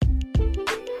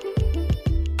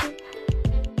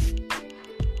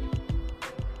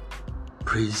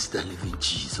Praise the living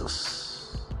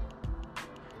Jesus.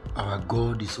 Our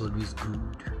God is always good.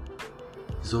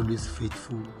 He's always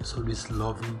faithful. He's always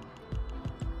loving.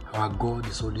 Our God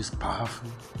is always powerful.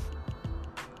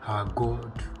 Our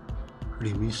God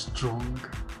remains strong.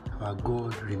 Our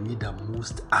God remains the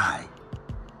Most High,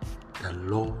 the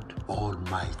Lord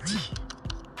Almighty.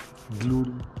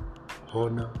 Glory,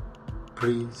 honor,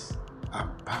 praise,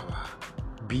 and power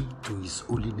be to His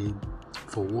holy name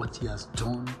for what He has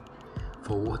done,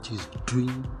 for what He's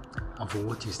doing, and for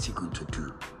what He's still going to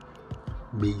do.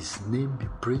 May His name be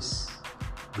praised.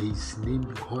 May His name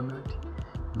be honored.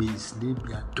 May His name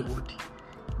be adored.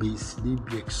 May His name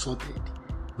be exalted.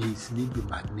 May His name be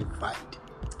magnified.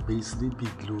 May His name be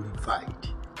glorified.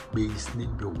 May His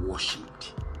name be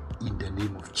worshipped in the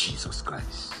name of Jesus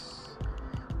Christ.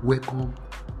 Welcome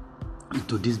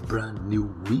into this brand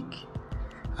new week,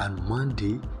 and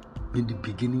Monday being the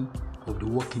beginning of the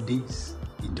working days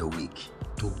in the week.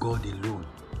 To God alone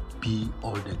be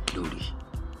all the glory,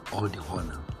 all the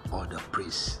honor, all the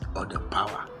praise, all the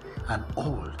power, and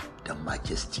all the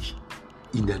majesty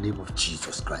in the name of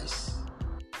Jesus Christ.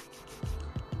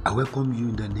 I welcome you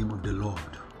in the name of the Lord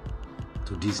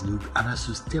to this new, and as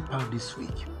you step out this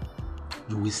week,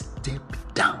 you will step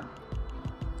down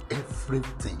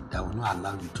everything that will not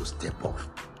allow you to step off.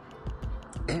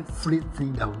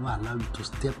 Everything that will not allow you to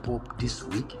step up this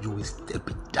week, you will step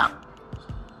it down.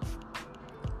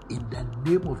 In the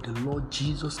name of the Lord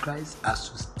Jesus Christ, as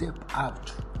you step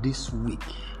out this week,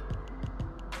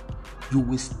 you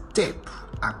will step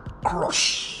and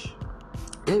crush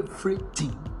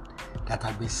everything that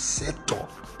has been set up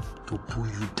to pull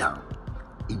you down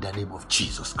in the name of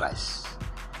Jesus Christ.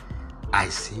 I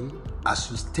say, as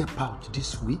you step out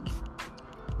this week,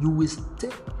 you will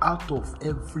step out of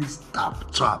every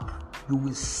trap. You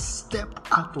will step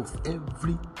out of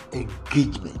every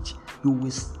engagement. You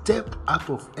will step out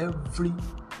of every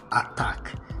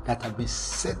attack that has been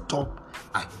set up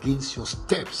against your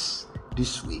steps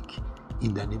this week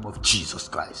in the name of Jesus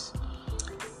Christ.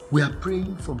 We are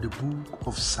praying from the book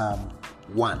of Psalm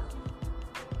 1.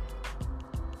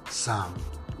 Psalm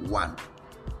 1.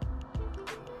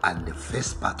 And the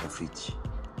first part of it.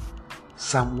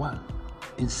 Psalm 1.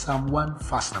 In Psalm 1,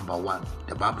 verse number 1,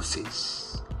 the Bible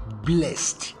says,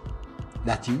 blessed,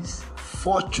 that is,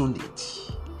 fortunate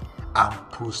and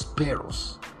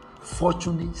prosperous.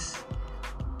 Fortunate,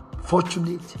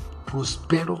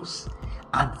 prosperous,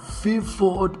 and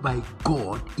favored by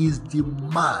God is the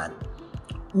man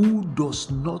who does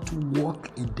not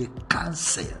walk in the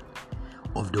counsel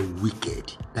of the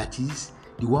wicked. That is,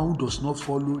 the one who does not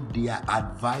follow their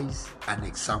advice and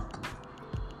example.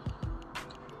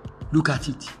 Look at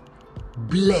it.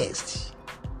 Blessed.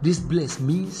 This blessed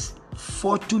means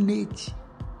fortunate,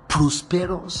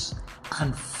 prosperous,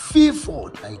 and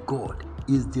favored by God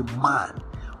is the man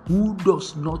who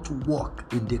does not walk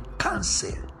in the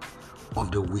counsel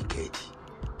of the wicked,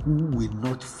 who will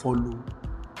not follow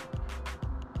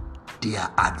their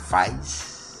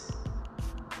advice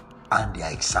and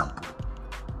their example.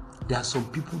 There are some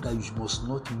people that you must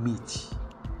not meet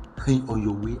on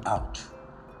your way out.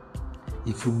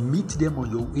 If you meet them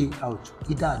on your way out,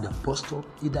 either at the bus stop,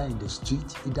 either in the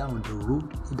street, either on the road,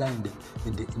 either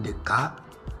in the car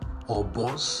or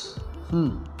bus,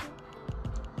 you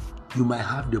might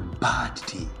have the bad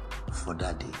day for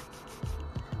that day.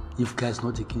 If care is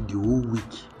not taken, the whole week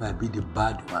might be the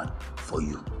bad one for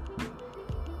you.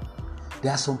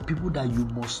 There are some people that you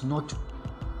must not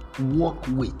walk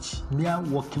with. Mere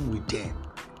walking with them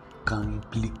can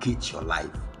implicate your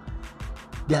life.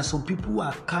 There are some people who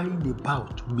are carrying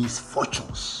about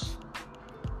misfortunes.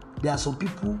 There are some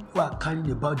people who are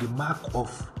carrying about the mark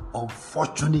of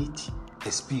unfortunate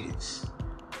experience.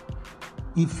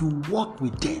 If you walk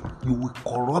with them, you will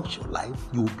corrupt your life.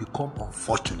 You will become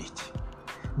unfortunate.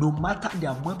 No matter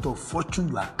the amount of fortune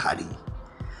you are carrying,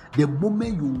 the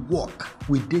moment you walk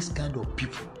with this kind of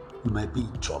people, you might be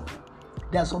in trouble.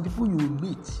 There are some people you will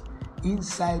meet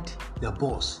inside the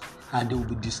bus, and they will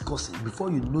be discussing. Before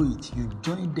you know it, you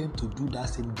join them to do that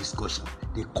same discussion.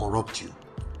 They corrupt you.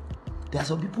 There are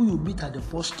some people you meet at the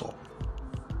bus stop.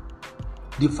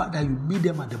 The fact that you meet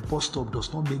them at the bus stop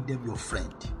does not make them your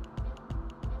friend.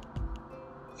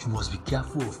 You must be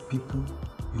careful of people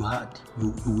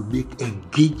you will make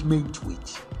engagement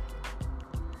with.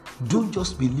 Don't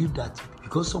just believe that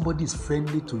because somebody is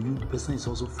friendly to you, the person is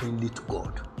also friendly to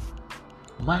God.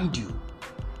 Mind you,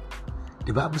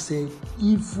 the Bible said,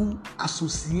 evil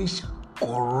association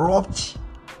corrupt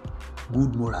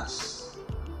good morals,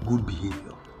 good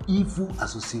behavior. Evil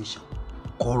association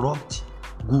corrupt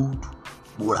good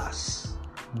morals,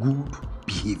 good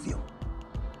behavior.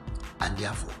 And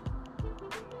therefore,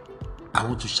 I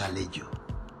want to challenge you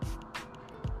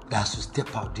that as you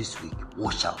step out this week,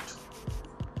 watch out.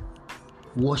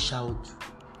 Watch out,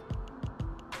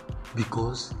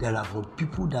 because there are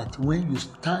people that when you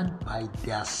stand by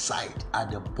their side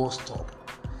at the bus stop,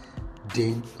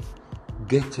 then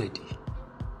get ready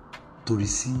to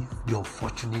receive the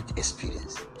unfortunate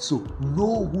experience. So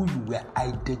know who you will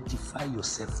identify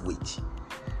yourself with.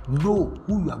 Know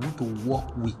who you are going to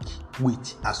walk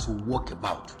with as you walk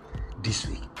about this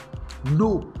week.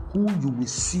 Know who you will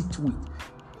sit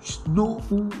with. Know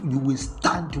who you will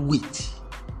stand with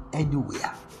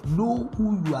anywhere. Know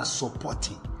who you are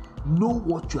supporting. Know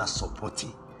what you are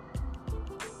supporting.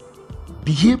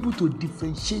 Be able to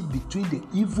differentiate between the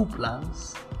evil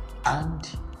plans and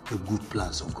the good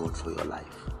plans of God for your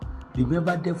life.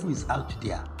 Remember, the devil is out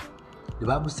there. The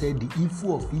Bible said the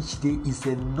evil of each day is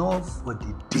enough for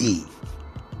the day.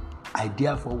 I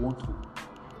therefore want to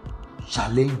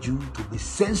challenge you to be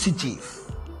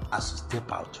sensitive as you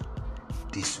step out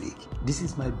this week. This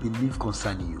is my belief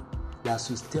concerning you. That as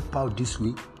you step out this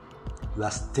week, you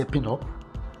are stepping up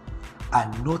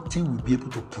and nothing will be able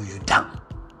to pull you down.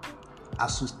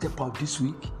 As you step out this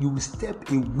week, you will step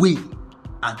away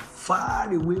and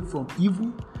far away from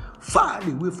evil, far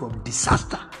away from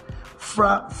disaster,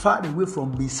 far away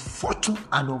from misfortune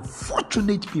and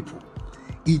unfortunate people.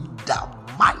 In the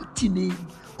mighty name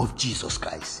of Jesus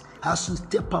Christ. As you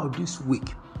step out this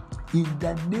week, in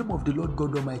the name of the Lord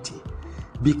God Almighty,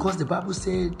 because the Bible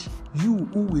said, you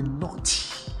who will not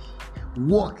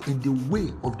walk in the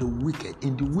way of the wicked,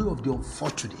 in the way of the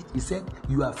unfortunate. He said,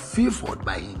 you are favored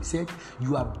by him. He said,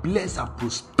 you are blessed and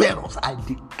prosperous. I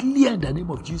declare in the name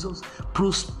of Jesus,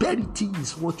 prosperity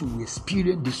is what you will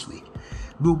experience this week.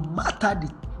 No matter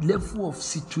the level of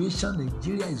situation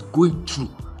Nigeria is going through,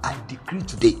 I decree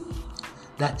today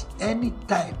that any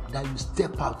time that you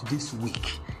step out this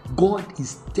week, God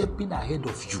is stepping ahead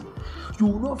of you. You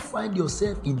will not find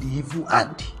yourself in the evil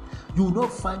hand. You will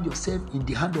not find yourself in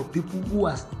the hand of people who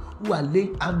are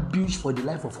laying ambush for the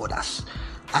life of others.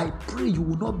 I pray you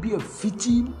will not be a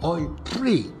victim or a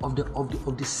prey of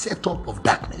the setup of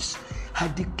darkness. I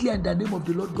declare in the name of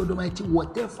the Lord God Almighty,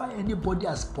 whatever anybody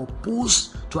has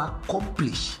proposed to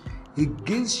accomplish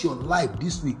against your life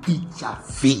this week, it shall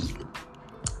fail.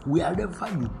 Wherever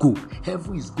you go,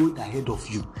 heaven is going ahead of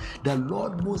you. The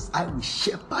Lord Most High will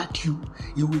shepherd you.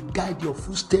 He will guide your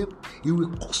footsteps. He will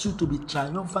cause you to be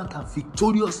triumphant and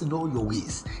victorious in all your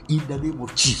ways. In the name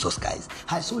of Jesus Christ.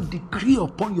 I so decree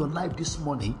upon your life this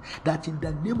morning that in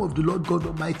the name of the Lord God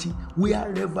Almighty,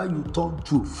 wherever you turn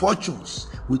to, fortunes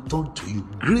will turn to you.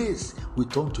 Grace will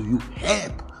turn to you.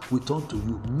 Help will turn to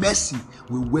you. Mercy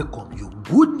will welcome you.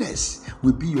 Goodness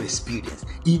will be your experience.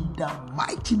 In the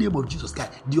mighty name of Jesus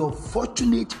Christ, the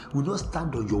unfortunate will not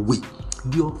stand on your way.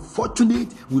 The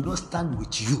unfortunate will not stand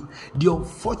with you. The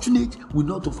unfortunate will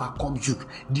not overcome you.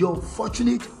 The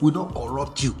unfortunate will not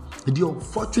corrupt you. The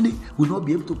unfortunate will not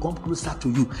be able to come closer to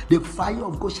you. The fire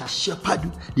of God shall shepherd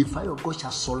you. The fire of God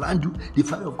shall surround you. The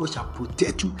fire of God shall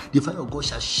protect you. The fire of God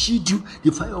shall shield you.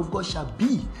 The fire of God shall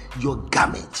be your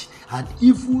garment. And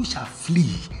evil shall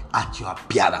flee at your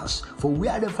appearance. For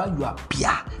wherever you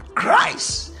appear,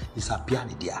 Christ is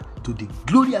appearing there, to the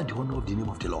glory and the honor of the name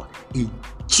of the Lord. In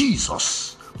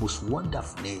Jesus' most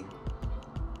wonderful name,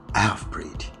 I have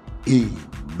prayed.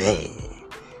 Amen.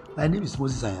 My name is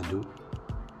Moses Ayando.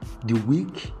 The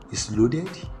week is loaded,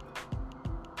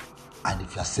 and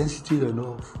if you are sensitive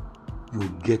enough, you will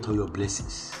get all your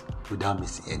blessings without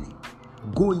missing any.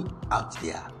 Go out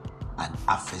there and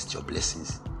harvest your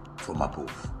blessings from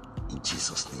above. In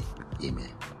Jesus' name, amen.